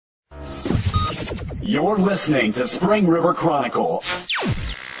You're listening to Spring River Chronicle.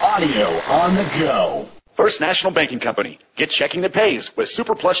 Audio on the go. First National Banking Company. Get checking that pays with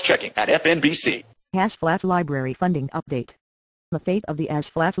Super Plus Checking at FNBC. Ash Flat Library Funding Update. The fate of the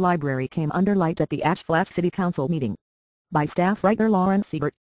Ash Flat Library came under light at the Ash Flat City Council meeting. By staff writer Lauren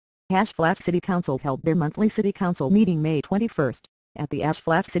Siebert. Ash Flat City Council held their monthly City Council meeting May 21st, at the Ash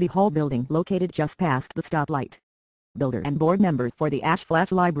Flat City Hall building located just past the stoplight. Builder and board member for the Ash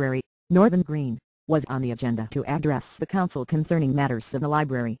Flat Library, Northern Green, was on the agenda to address the council concerning matters of the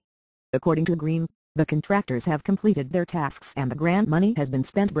library. According to Green, the contractors have completed their tasks and the grant money has been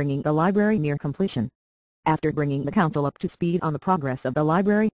spent bringing the library near completion. After bringing the council up to speed on the progress of the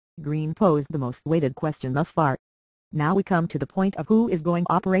library, Green posed the most weighted question thus far. "Now we come to the point of who is going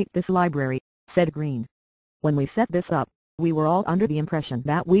to operate this library," said Green. "When we set this up, we were all under the impression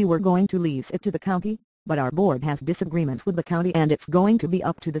that we were going to lease it to the county, but our board has disagreements with the county and it's going to be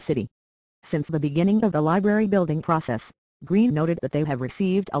up to the city." Since the beginning of the library building process, Green noted that they have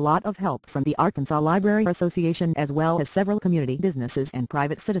received a lot of help from the Arkansas Library Association as well as several community businesses and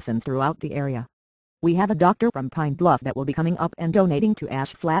private citizens throughout the area. "We have a doctor from Pine Bluff that will be coming up and donating to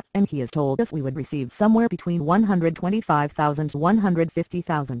Ash Flat and he has told us we would receive somewhere between 125,000 to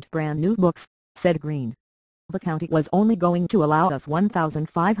 150,000 brand new books," said Green. "The county was only going to allow us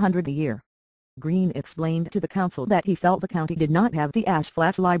 1,500 a year." Green explained to the council that he felt the county did not have the Ash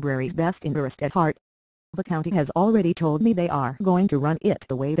Flat Library's best interest at heart. "The county has already told me they are going to run it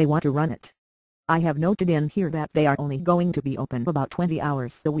the way they want to run it. I have noted in here that they are only going to be open about 20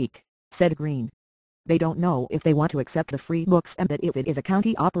 hours a week," said Green. "They don't know if they want to accept the free books and that if it is a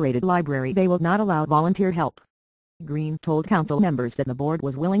county-operated library they will not allow volunteer help." Green told council members that the board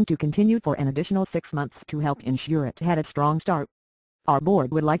was willing to continue for an additional 6 months to help ensure it had a strong start. "Our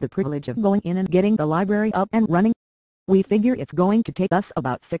board would like the privilege of going in and getting the library up and running. We figure it's going to take us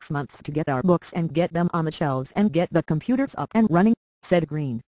about 6 months to get our books and get them on the shelves and get the computers up and running," said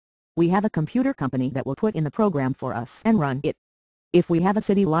Green. "We have a computer company that will put in the program for us and run it. If we have a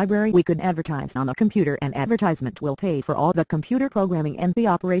city library we could advertise on a computer and advertisement will pay for all the computer programming and the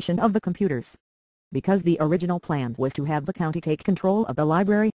operation of the computers." Because the original plan was to have the county take control of the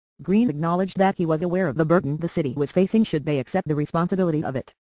library, Green acknowledged that he was aware of the burden the city was facing should they accept the responsibility of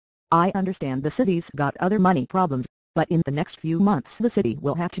it. "I understand the city's got other money problems, but in the next few months the city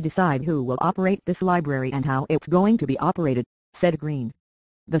will have to decide who will operate this library and how it's going to be operated," said Green.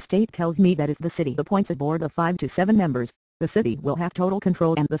 "The state tells me that if the city appoints a board of 5 to 7 members, the city will have total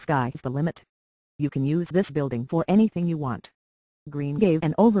control and the sky's the limit. You can use this building for anything you want." Green gave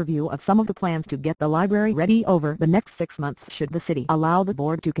an overview of some of the plans to get the library ready over the next 6 months should the city allow the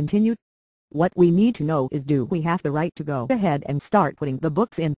board to continue. "What we need to know is do we have the right to go ahead and start putting the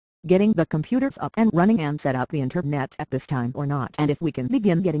books in, getting the computers up and running and set up the internet at this time or not, and if we can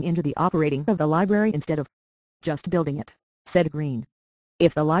begin getting into the operating of the library instead of just building it," said Green.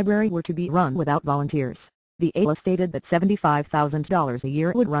 If the library were to be run without volunteers, the ALA stated that $75,000 a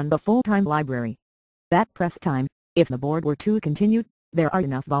year would run the full-time library. At press time, if the board were to continue, there are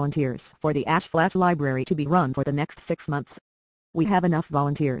enough volunteers for the Ash Flat Library to be run for the next 6 months. "We have enough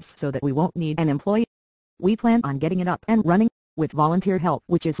volunteers so that we won't need an employee. We plan on getting it up and running, with volunteer help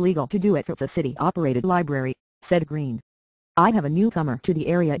which is legal to do it if it's a city-operated library," said Green. "I have a newcomer to the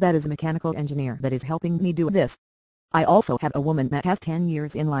area that is a mechanical engineer that is helping me do this. I also have a woman that has 10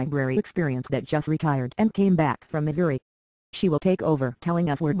 years in library experience that just retired and came back from Missouri. She will take over telling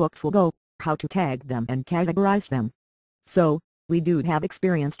us where books will go, how to tag them and categorize them. So, we do have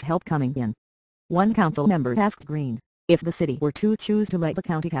experienced help coming in." One council member asked Green, if the city were to choose to let the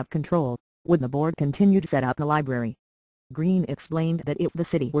county have control, would the board continue to set up the library? Green explained that if the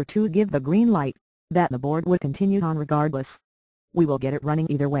city were to give the green light, that the board would continue on regardless. "We will get it running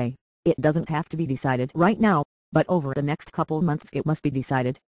either way. It doesn't have to be decided right now, but over the next couple months it must be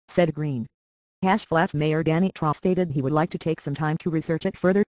decided," said Green. Ash Flat Mayor Danny Traw stated he would like to take some time to research it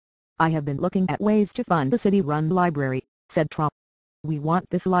further. "I have been looking at ways to fund the city-run library," said Traw. "We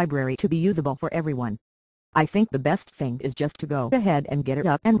want this library to be usable for everyone. I think the best thing is just to go ahead and get it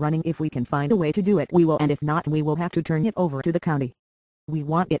up and running. If we can find a way to do it we will, and if not we will have to turn it over to the county. We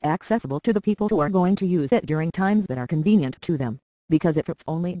want it accessible to the people who are going to use it during times that are convenient to them, because if it's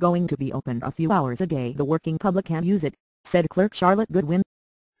only going to be open a few hours a day the working public can't use it," said Clerk Charlotte Goodwin.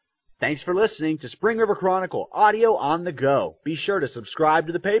 Thanks for listening to Spring River Chronicle Audio on the Go. Be sure to subscribe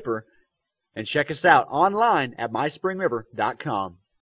to the paper and check us out online at myspringriver.com.